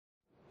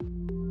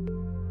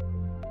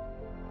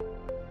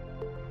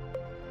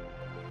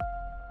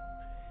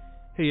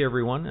Hey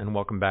everyone, and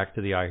welcome back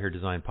to the I Hear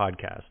Design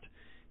podcast.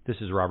 This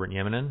is Robert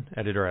Yeminen,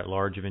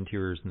 editor-at-large of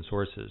Interiors and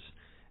Sources.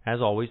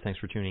 As always, thanks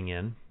for tuning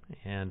in,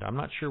 and I'm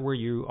not sure where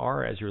you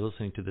are as you're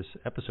listening to this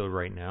episode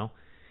right now,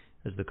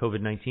 as the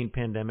COVID-19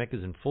 pandemic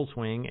is in full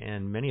swing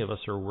and many of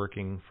us are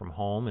working from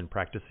home and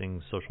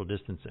practicing social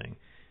distancing.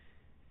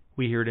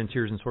 We here at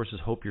Interiors and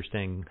Sources hope you're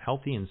staying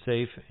healthy and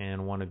safe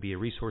and want to be a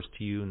resource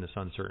to you in this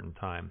uncertain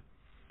time.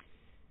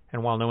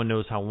 And while no one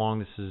knows how long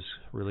this is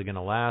really going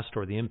to last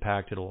or the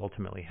impact it'll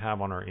ultimately have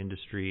on our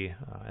industry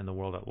and the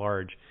world at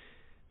large,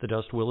 the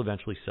dust will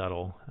eventually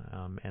settle,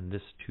 and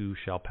this too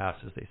shall pass,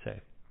 as they say.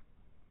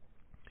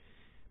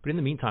 But in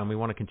the meantime, we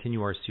want to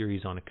continue our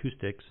series on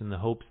acoustics in the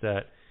hopes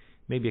that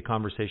maybe a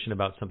conversation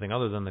about something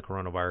other than the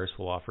coronavirus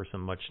will offer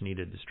some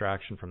much-needed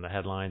distraction from the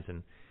headlines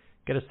and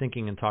get us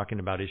thinking and talking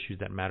about issues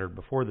that mattered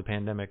before the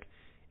pandemic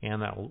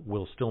and that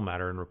will still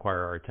matter and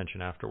require our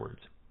attention afterwards.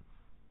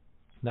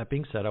 That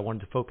being said, I wanted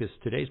to focus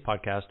today's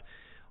podcast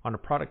on a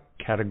product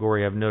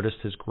category I've noticed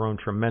has grown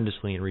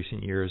tremendously in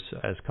recent years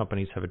as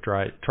companies have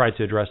tried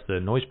to address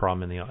the noise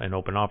problem in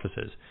open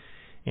offices.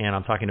 And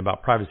I'm talking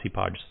about privacy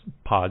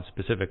pods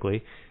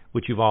specifically,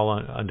 which you've all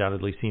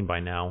undoubtedly seen by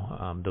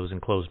now, those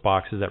enclosed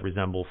boxes that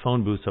resemble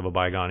phone booths of a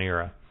bygone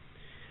era.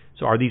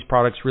 So are these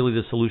products really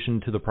the solution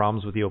to the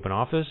problems with the open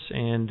office?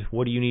 And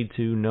what do you need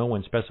to know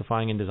when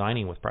specifying and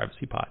designing with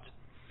privacy pods?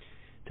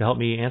 To help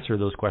me answer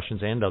those questions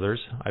and others,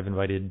 I've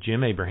invited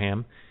Jim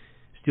Abraham,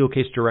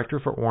 Steelcase Director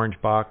for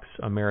Orangebox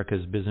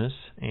Americas Business,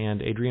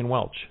 and Adrian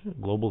Welch,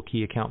 Global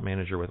Key Account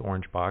Manager with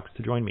Orangebox,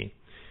 to join me.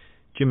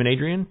 Jim and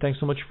Adrian, thanks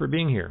so much for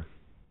being here.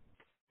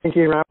 Thank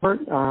you, Robert.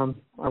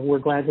 We're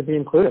glad to be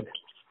included.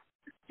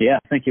 Yeah,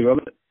 thank you,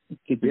 Robert.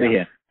 Good to be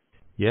here.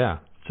 Yeah.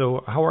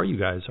 So how are you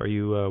guys? Are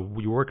you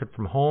working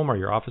from home? Are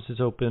your offices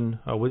open?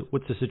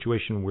 What's the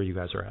situation where you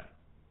guys are at?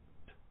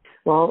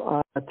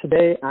 Well,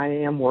 today I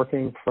am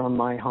working from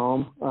my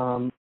home.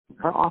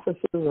 Our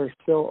offices are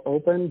still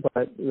open,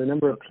 but the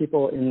number of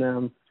people in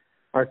them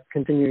are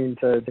continuing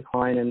to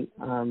decline.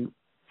 And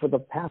for the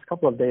past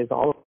couple of days,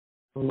 all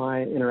of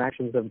my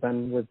interactions have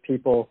been with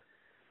people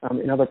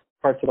in other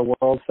parts of the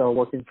world. So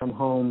working from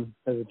home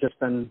has just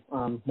been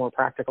more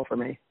practical for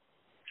me.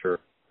 Sure.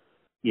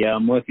 Yeah,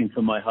 I'm working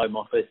from my home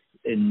office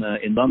in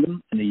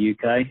London, in the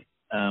UK.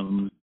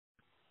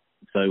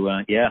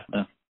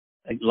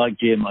 Like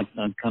Jim,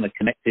 I'm kind of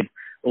connected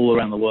all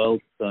around the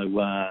world, so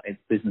it's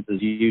business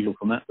as usual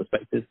from that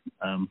perspective.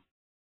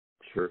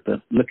 Sure.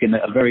 But looking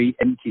at a very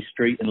empty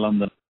street in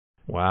London.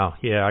 Wow.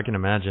 Yeah, I can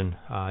imagine.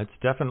 It's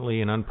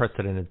definitely an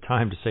unprecedented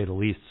time, to say the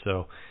least.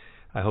 So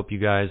I hope you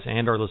guys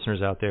and our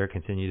listeners out there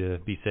continue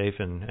to be safe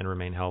and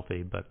remain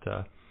healthy. But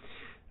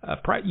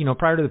prior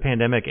to the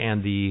pandemic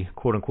and the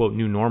quote-unquote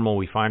new normal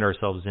we find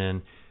ourselves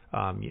in,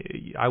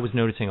 I was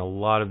noticing a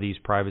lot of these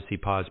privacy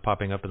pods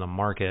popping up in the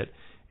market.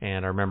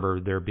 And I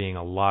remember there being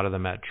a lot of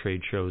them at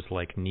trade shows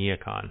like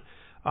NeoCon.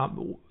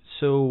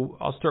 So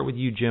I'll start with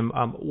you, Jim.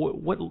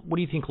 What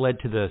do you think led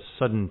to the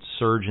sudden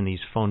surge in these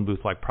phone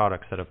booth-like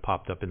products that have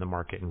popped up in the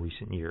market in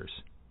recent years?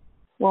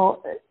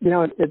 Well,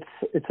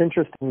 it's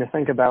interesting to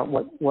think about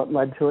what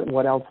led to it and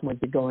what else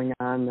might be going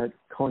on that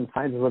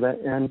coincides with it.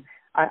 And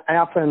I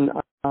often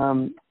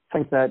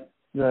think that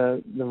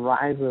the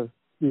rise of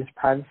these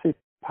privacy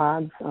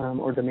pods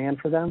or demand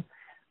for them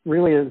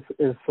really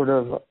is sort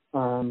of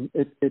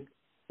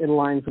it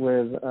aligns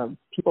with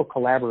people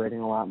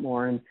collaborating a lot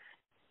more, and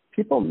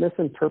people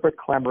misinterpret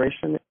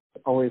collaboration.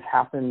 It always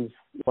happens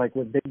like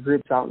with big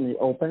groups out in the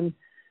open,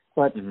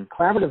 but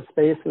collaborative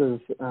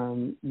spaces,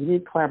 you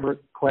need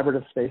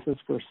collaborative spaces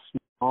for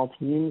small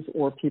teams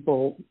or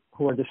people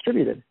who are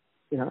distributed.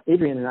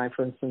 Adrian and I,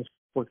 for instance,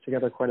 work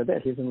together quite a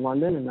bit. He's in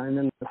London and I'm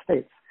in the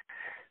States.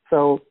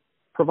 So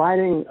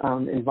providing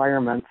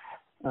environments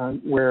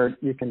where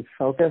you can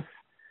focus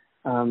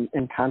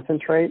and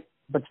concentrate,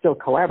 but still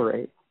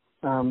collaborate,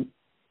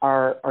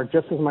 are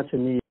just as much a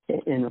need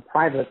in a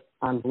private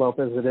envelope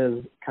as it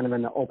is kind of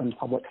in the open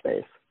public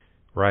space.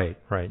 Right,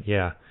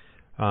 yeah.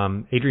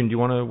 Adrian, do you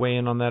want to weigh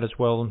in on that as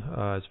well,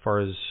 as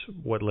far as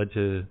what led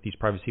to these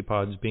privacy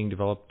pods being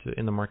developed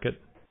in the market?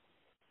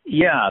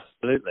 Yeah,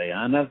 absolutely.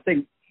 And I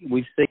think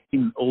we've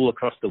seen all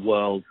across the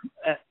world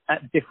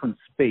at different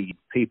speeds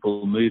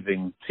people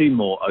moving to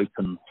more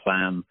open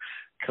plan,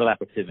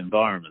 collaborative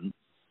environments.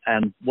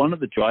 And one of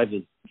the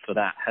drivers for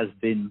that has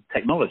been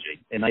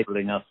technology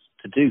enabling us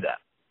to do that.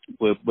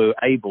 We're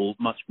able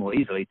much more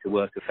easily to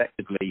work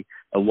effectively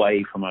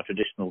away from our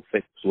traditional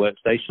fixed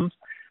workstations.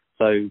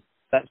 So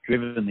that's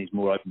driven these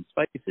more open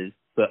spaces,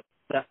 but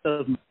that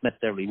doesn't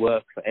necessarily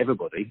work for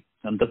everybody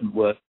and doesn't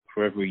work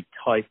for every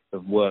type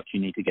of work you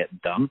need to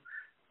get done.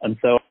 And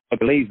so I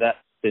believe that's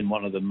been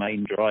one of the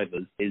main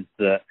drivers, is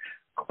that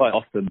quite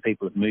often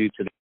people have moved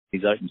to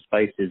these open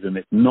spaces and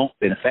it's not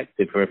been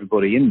effective for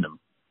everybody in them.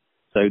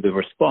 So the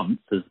response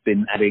has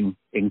been adding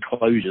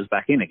enclosures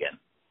back in again.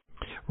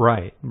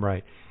 Right.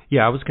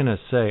 Yeah, I was going to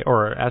say,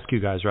 or ask you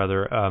guys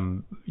rather,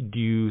 do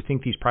you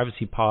think these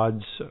privacy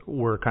pods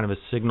were kind of a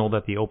signal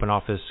that the open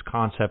office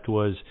concept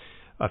was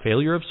a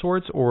failure of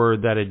sorts, or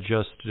that it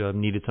just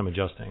needed some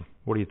adjusting?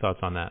 What are your thoughts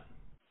on that?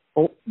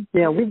 Well,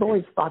 yeah, we've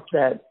always thought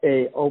that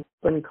a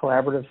open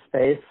collaborative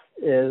space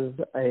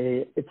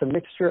it's a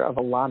mixture of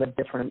a lot of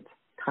different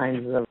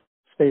kinds of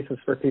spaces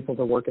for people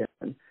to work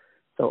in.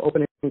 So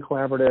open and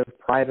collaborative,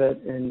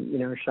 private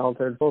and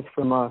sheltered, both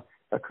from a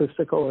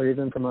acoustical or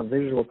even from a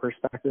visual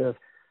perspective.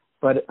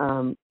 But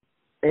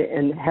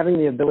and having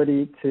the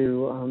ability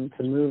to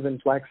move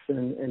and flex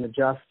and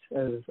adjust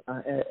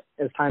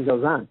as time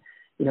goes on.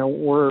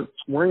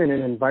 We're in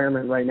an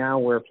environment right now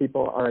where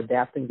people are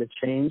adapting to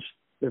change.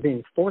 They're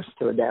being forced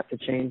to adapt to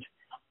change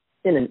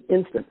in an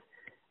instant.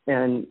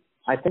 And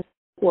I think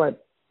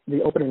what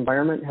the open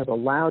environment has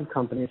allowed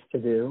companies to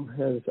do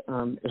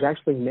is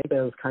actually make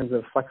those kinds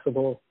of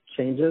flexible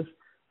changes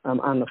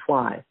on the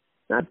fly.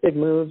 Not big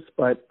moves,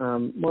 but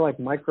more like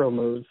micro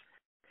moves.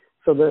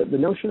 So the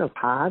notion of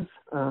pods,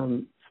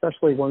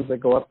 especially ones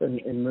that go up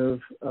and move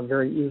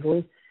very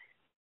easily,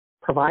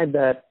 provide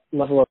that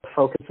level of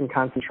focus and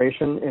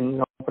concentration in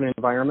an open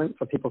environment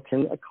so people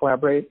can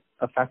collaborate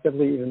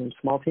effectively, even in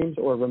small teams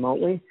or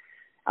remotely.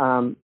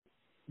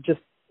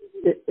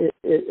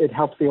 It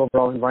helps the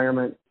overall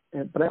environment.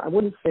 But I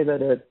wouldn't say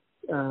that it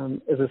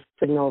is a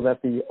signal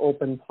that the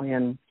open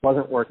plan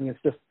wasn't working.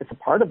 It's a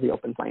part of the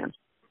open plan.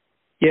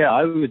 Yeah,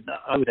 I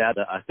would add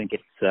that I think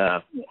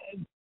it's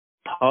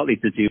partly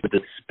to do with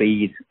the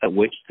speed at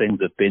which things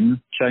have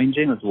been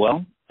changing as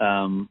well.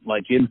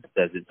 Like Jim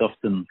says, it's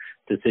often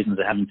decisions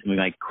are having to be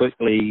made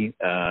quickly.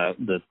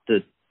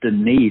 The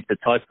need, the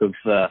type of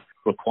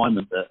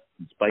requirement that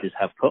spaces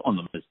have put on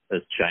them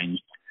has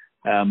changed.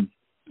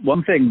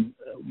 One thing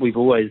we've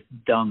always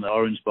done at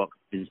Orangebox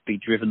is be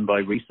driven by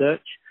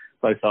research,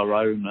 both our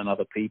own and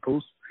other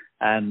people's.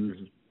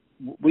 And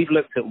we've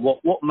looked at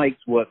what makes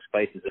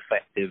workspaces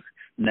effective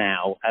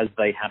now as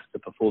they have to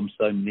perform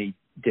so many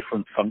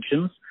different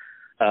functions.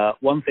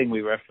 One thing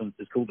we reference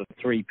is called the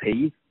 3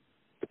 Ps.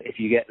 If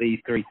you get these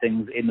 3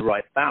 things in the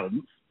right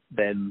balance,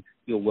 then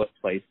your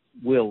workspace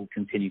will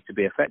continue to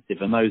be effective.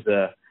 And those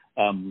are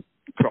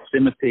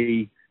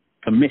proximity,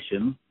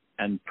 permission,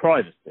 and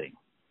privacy.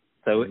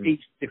 So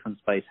each different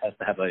space has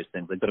to have those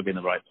things. They've got to be in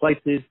the right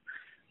places.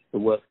 The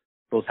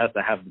workforce has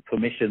to have the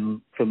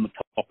permission from the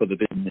top of the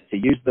business to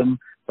use them.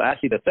 But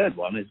actually the third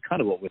one is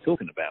kind of what we're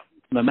talking about.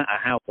 No matter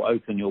how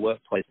open your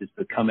workplace is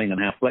becoming and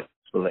how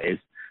flexible it is,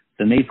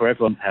 the need for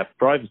everyone to have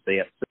privacy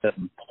at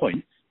certain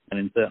points and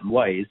in certain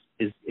ways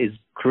is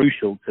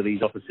crucial to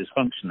these offices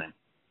functioning.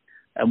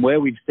 And where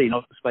we've seen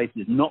office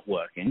spaces not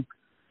working,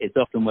 it's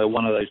often where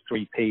one of those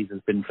 3 Ps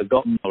has been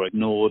forgotten or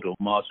ignored or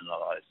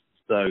marginalized.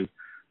 So,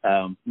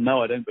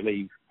 no, I don't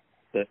believe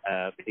that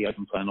the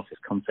open plan office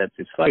concept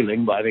is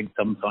failing, but I think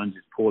sometimes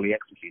it's poorly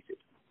executed.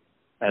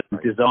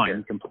 And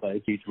design can play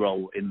a huge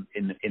role in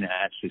it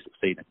actually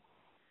succeeding.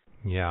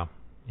 Yeah,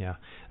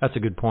 that's a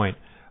good point.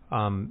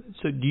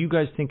 So do you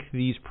guys think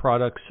these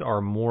products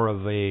are more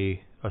of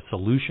a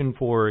solution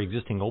for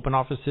existing open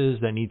offices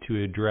that need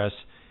to address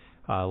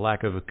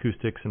lack of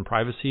acoustics and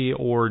privacy,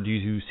 or do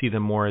you see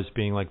them more as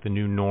being like the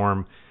new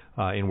norm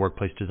in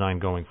workplace design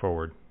going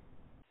forward?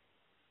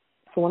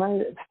 So when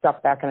I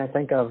step back and I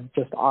think of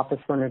just office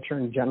furniture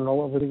in general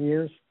over the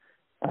years,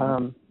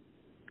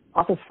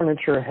 office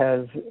furniture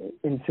has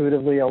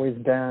intuitively always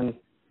been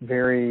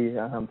very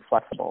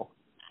flexible.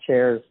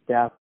 Chairs,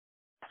 desks,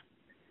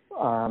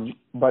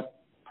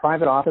 but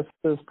private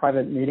offices,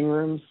 private meeting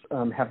rooms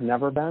have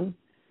never been.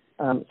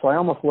 So I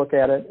almost look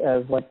at it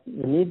as like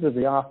the needs of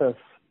the office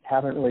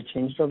haven't really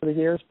changed over the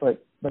years,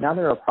 but now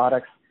there are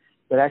products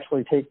that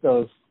actually take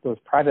those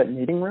private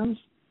meeting rooms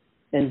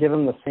and give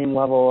them the same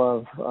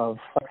level of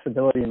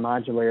flexibility and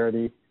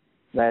modularity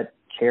that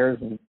chairs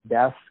and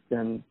desks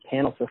and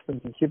panel systems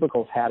and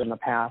cubicles had in the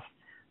past.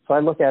 So I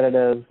look at it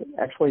as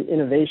actually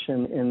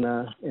innovation in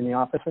the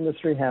office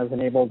industry has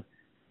enabled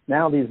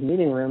now these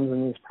meeting rooms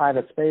and these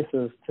private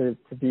spaces to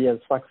be as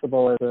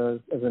flexible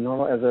as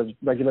a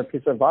regular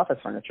piece of office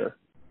furniture.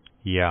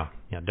 Yeah,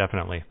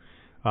 definitely.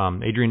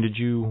 Adrian, did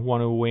you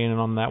want to weigh in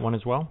on that one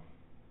as well?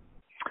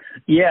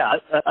 Yeah,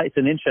 it's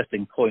an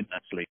interesting point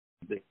actually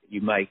that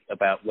you make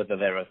about whether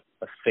they're a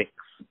fix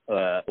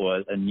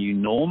or a new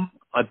norm.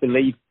 I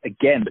believe,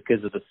 again,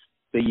 because of the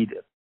speed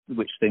at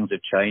which things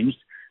have changed,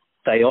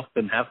 they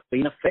often have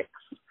been a fix.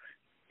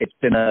 It's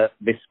been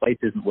this space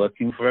isn't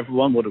working for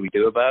everyone. What do we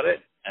do about it?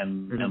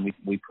 And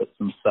we put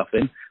some stuff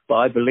in. But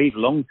I believe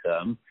long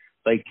term,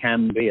 they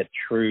can be a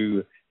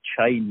true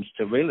change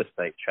to real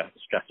estate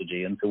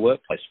strategy and to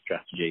workplace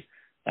strategy.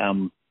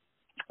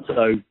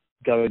 So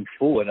going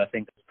forward, I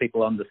think as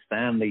people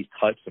understand these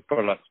types of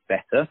products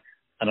better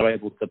and are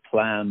able to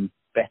plan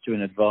better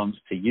in advance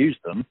to use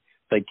them,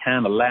 they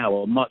can allow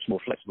a much more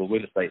flexible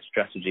real estate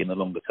strategy in the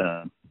longer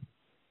term.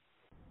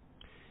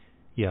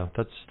 Yeah,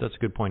 that's a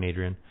good point,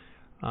 Adrian.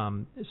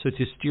 So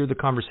to steer the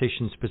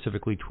conversation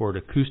specifically toward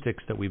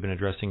acoustics that we've been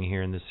addressing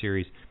here in this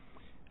series,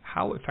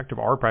 how effective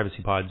are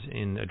privacy pods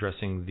in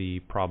addressing the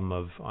problem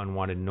of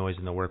unwanted noise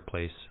in the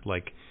workplace?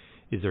 Like,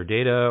 is there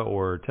data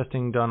or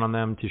testing done on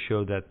them to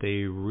show that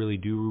they really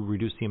do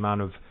reduce the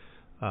amount of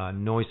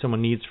noise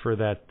someone needs for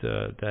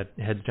that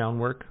heads down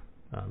work?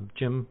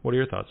 Jim, what are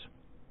your thoughts?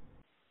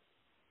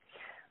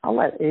 I'll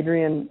let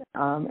Adrian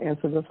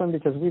answer this one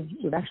because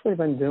we've actually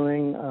been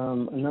doing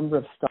a number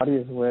of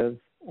studies with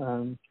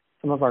some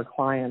of our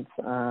clients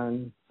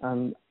on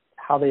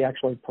how they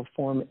actually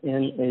perform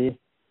in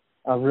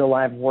a real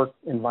live work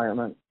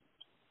environment.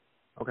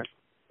 Okay.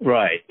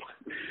 Right.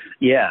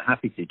 Yeah,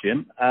 happy to,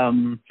 Jim.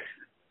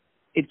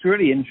 It's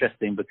really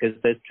interesting because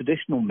there's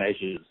traditional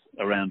measures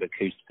around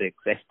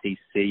acoustics,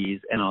 STCs,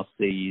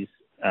 NRCs.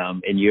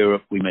 In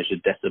Europe, we measure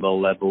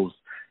decibel levels,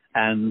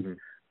 and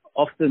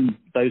often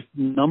those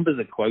numbers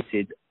are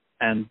quoted,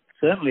 and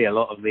certainly a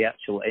lot of the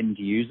actual end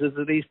users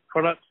of these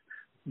products,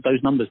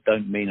 those numbers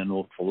don't mean an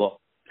awful lot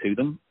to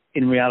them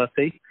in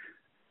reality.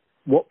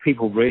 What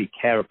people really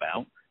care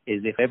about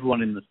is if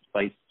everyone in the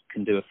space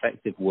can do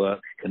effective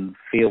work, can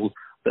feel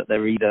that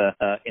they're either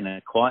in a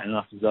quiet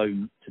enough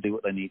zone to do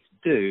what they need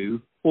to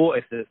do, or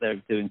if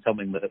they're doing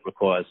something that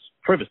requires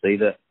privacy,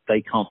 that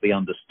they can't be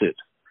understood.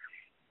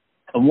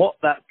 And what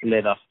that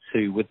led us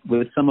to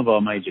with some of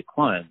our major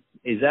clients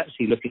is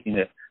actually looking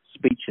at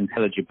speech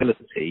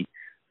intelligibility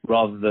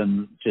rather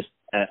than just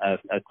a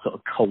sort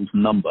of cold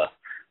number.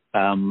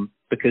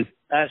 Because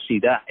actually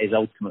that is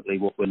ultimately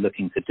what we're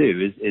looking to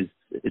do is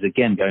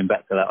again, going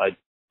back to that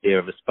idea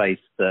of a space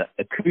that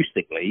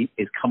acoustically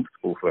is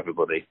comfortable for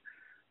everybody.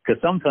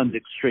 Because sometimes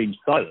extreme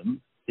silence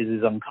is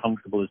as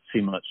uncomfortable as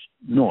too much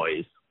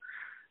noise.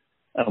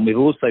 And we've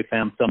also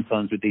found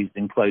sometimes with these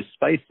enclosed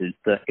spaces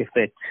that if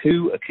they're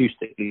too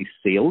acoustically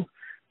sealed,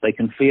 they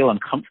can feel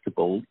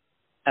uncomfortable.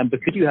 And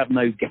because you have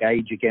no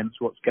gauge against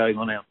what's going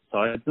on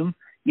outside them,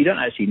 you don't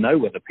actually know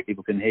whether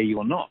people can hear you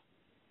or not,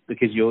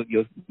 because you're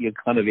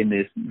kind of in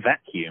this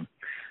vacuum.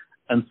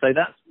 And so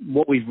that's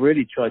what we've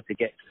really tried to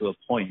get to a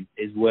point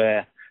is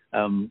where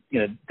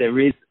there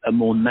is a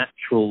more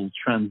natural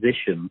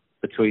transition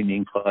between the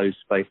enclosed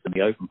space and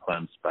the open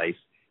plan space.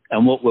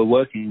 And what we're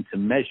working to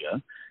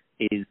measure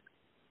is,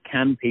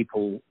 can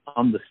people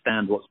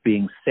understand what's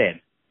being said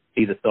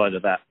either side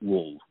of that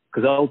wall?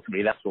 Because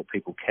ultimately that's what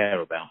people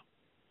care about.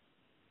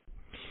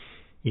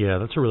 Yeah,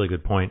 that's a really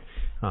good point.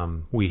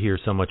 We hear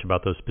so much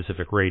about those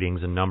specific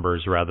ratings and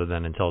numbers rather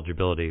than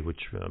intelligibility, which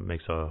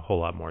makes a whole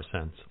lot more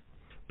sense.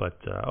 But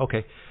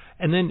okay.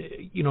 And then,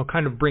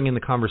 kind of bringing the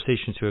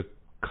conversation to a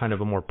kind of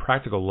a more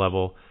practical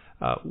level,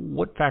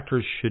 what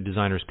factors should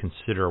designers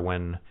consider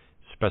when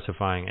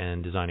specifying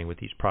and designing with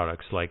these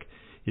products? Like,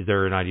 is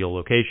there an ideal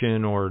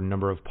location or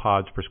number of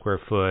pods per square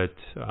foot,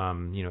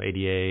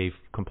 ADA,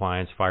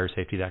 compliance, fire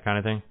safety, that kind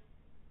of thing?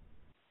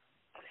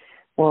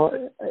 Well,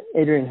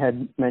 Adrian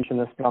had mentioned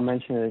this, but I'll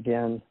mention it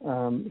again.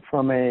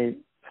 From a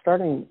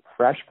starting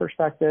fresh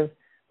perspective,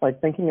 like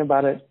thinking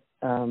about it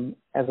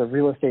as a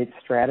real estate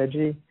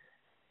strategy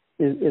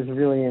is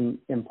really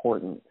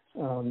important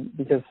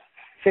because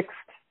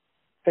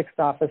fixed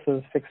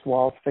offices, fixed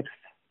walls, fixed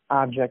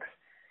objects,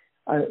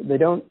 they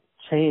don't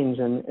change.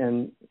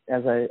 And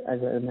as I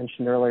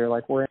mentioned earlier,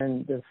 like we're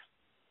in this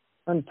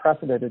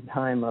unprecedented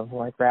time of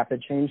like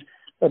rapid change,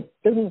 but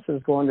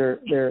businesses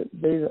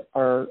they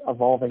are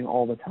evolving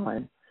all the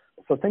time.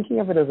 So thinking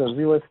of it as a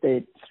real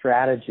estate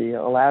strategy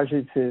allows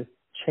you to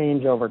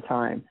change over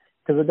time,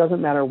 because it doesn't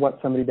matter what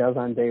somebody does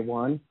on day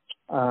one.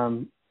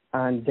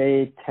 On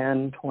day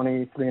 10,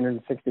 20,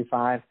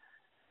 365,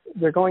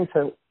 they're going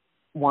to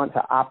want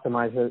to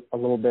optimize it a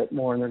little bit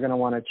more, and they're going to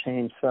want to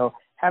change. So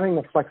having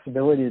the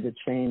flexibility to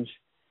change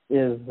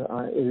is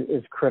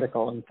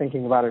critical, and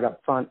thinking about it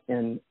up front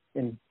and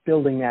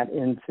building that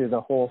into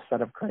the whole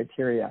set of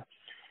criteria.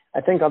 I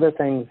think other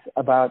things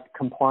about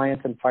compliance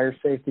and fire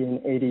safety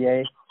and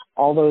ADA,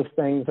 all those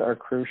things are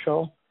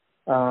crucial.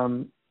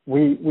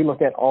 We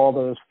look at all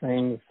those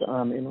things in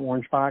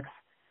Orangebox.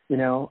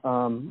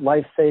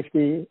 Life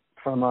safety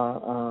from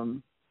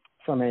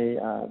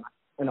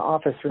an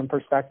office room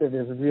perspective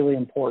is really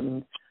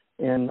important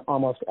in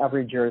almost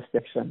every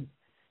jurisdiction.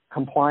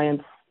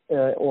 Compliance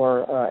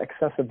or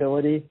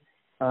accessibility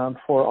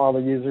for all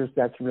the users,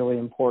 that's really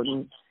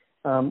important.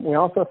 We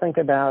also think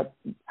about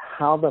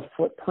how the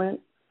footprint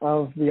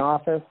of the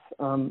office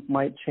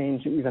might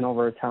change even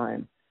over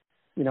time.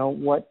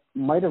 What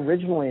might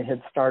originally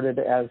had started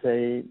as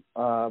a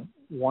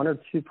one or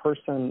two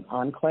person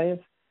enclave,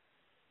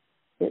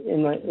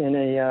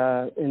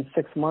 in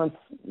 6 months,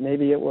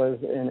 maybe it was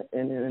in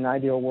an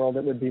ideal world,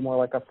 it would be more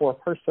like a four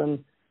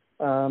person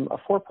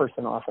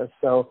office.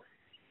 So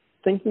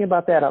thinking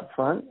about that up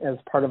front as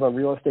part of a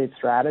real estate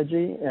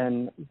strategy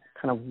and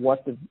kind of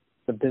what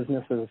the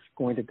business is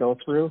going to go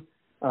through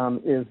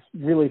is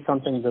really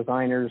something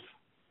designers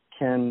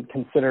can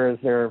consider as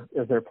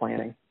they're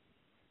planning.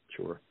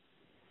 Sure.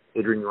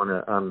 Adrian, you want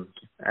to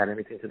add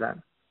anything to that?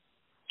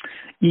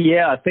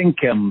 Yeah, I think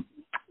to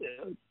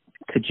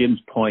Jim's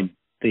point,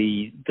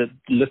 the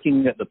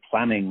looking at the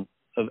planning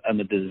and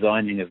the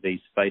designing of these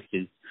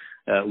spaces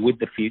with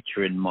the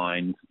future in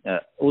mind,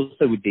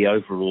 also with the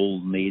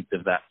overall needs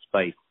of that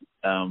space.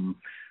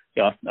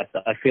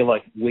 I feel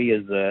like we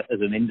as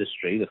an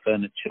industry, the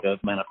furniture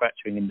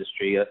manufacturing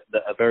industry, are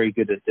very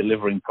good at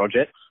delivering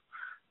projects.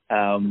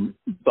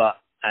 But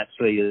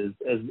actually,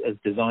 as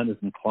designers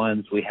and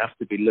clients, we have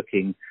to be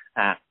looking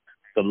at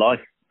the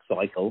life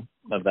cycle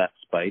of that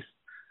space.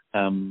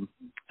 And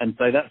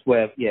so that's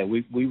where,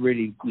 we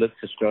really look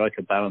to strike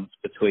a balance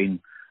between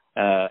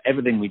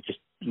everything we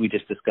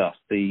just discussed,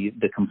 the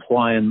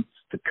compliance,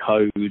 the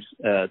code,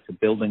 to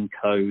building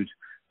code.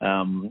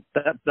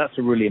 That's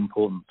a really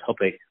important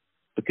topic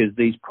because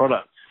these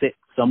products sit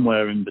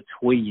somewhere in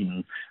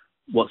between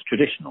what's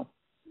traditional,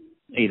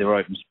 either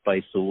open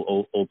space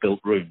or built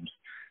rooms.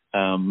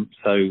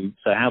 So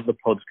how the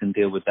pods can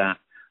deal with that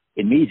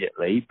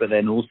immediately, but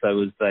then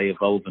also as they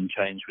evolve and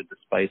change with the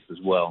space as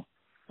well,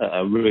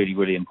 are really,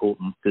 really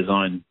important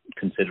design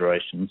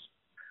considerations.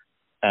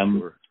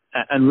 Sure.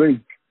 And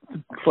really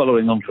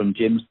following on from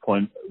Jim's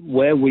point,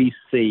 where we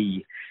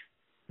see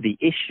the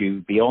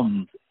issue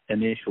beyond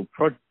initial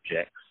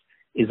projects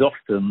is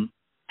often,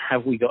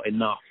 have we got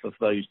enough of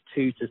those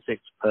 2 to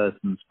 6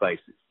 person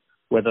spaces,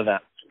 whether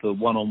that's for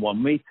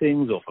one-on-one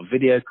meetings or for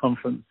video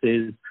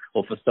conferences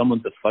or for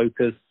someone to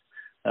focus.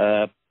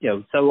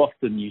 So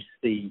often you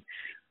see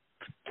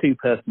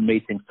 2-person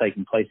meetings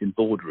taking place in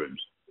boardrooms,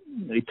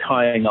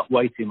 tying up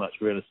way too much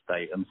real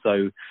estate. And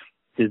so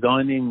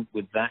designing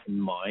with that in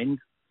mind,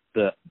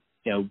 that,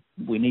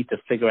 we need to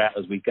figure out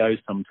as we go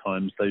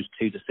sometimes those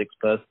 2 to 6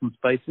 person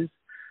spaces,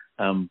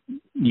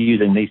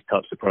 using these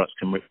types of products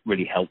can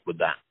really help with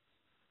that.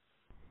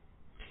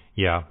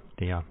 Yeah,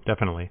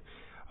 definitely.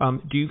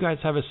 Do you guys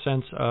have a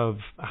sense of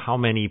how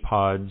many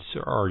pods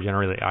are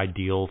generally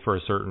ideal for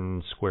a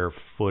certain square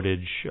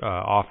footage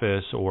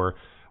office, or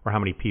how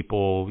many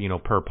people,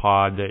 per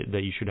pod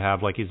that you should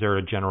have? Like, is there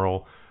a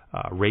general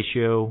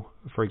ratio,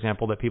 for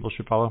example, that people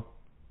should follow?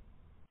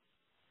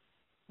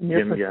 In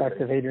your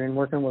perspective, Adrian,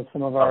 working with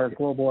some of our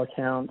global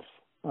accounts,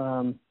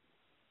 do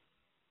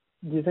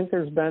you think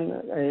there's been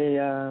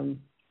a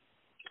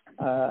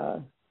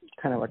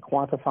kind of a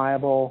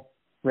quantifiable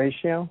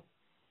ratio?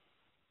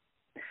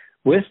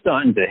 We're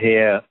starting to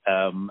hear,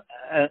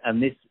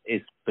 and this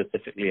is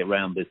specifically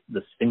around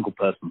the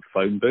single-person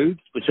phone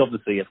booths, which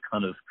obviously have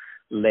kind of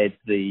led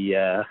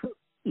the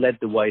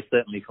way,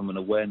 certainly from an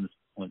awareness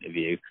point of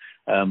view.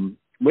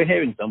 We're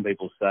hearing some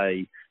people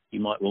say you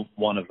might want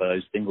one of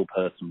those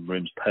single-person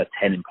rooms per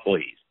 10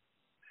 employees.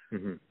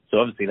 Mm-hmm. So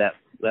obviously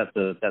that's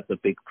a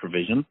big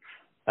provision.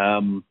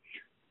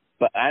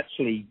 But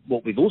actually,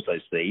 what we've also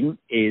seen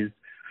is,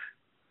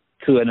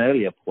 to an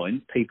earlier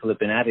point, people have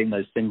been adding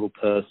those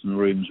single-person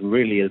rooms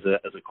really as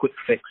a quick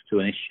fix to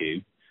an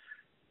issue.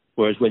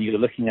 Whereas when you're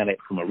looking at it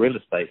from a real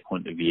estate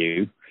point of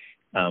view,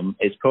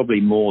 it's probably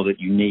more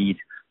that you need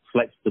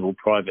flexible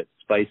private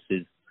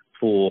spaces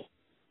for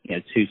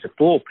 2 to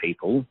 4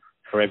 people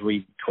for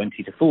every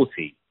 20 to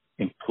 40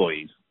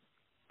 employees.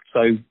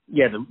 So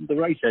the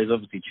ratios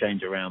obviously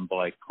change around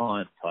by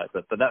client type,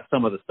 but that's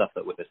some of the stuff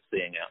that we're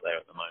seeing out there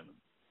at the moment.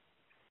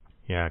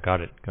 Yeah,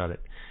 got it.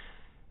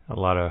 A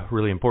lot of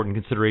really important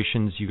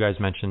considerations you guys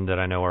mentioned that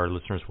I know our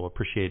listeners will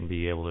appreciate and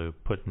be able to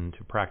put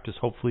into practice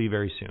hopefully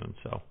very soon.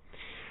 So,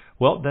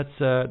 well,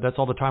 that's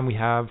all the time we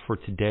have for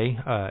today.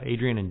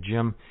 Adrian and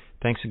Jim,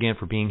 thanks again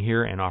for being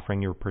here and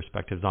offering your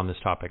perspectives on this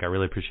topic. I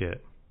really appreciate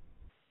it.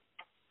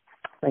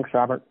 Thanks,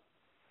 Robert.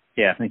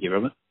 Yeah, thank you,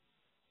 Robert.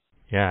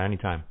 Yeah,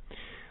 anytime.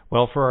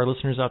 Well, for our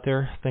listeners out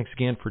there, thanks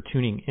again for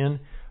tuning in.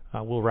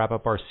 We'll wrap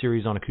up our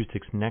series on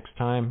acoustics next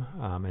time.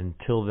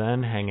 Until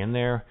then, hang in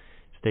there.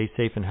 Stay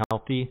safe and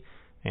healthy,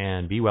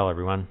 and be well,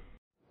 everyone.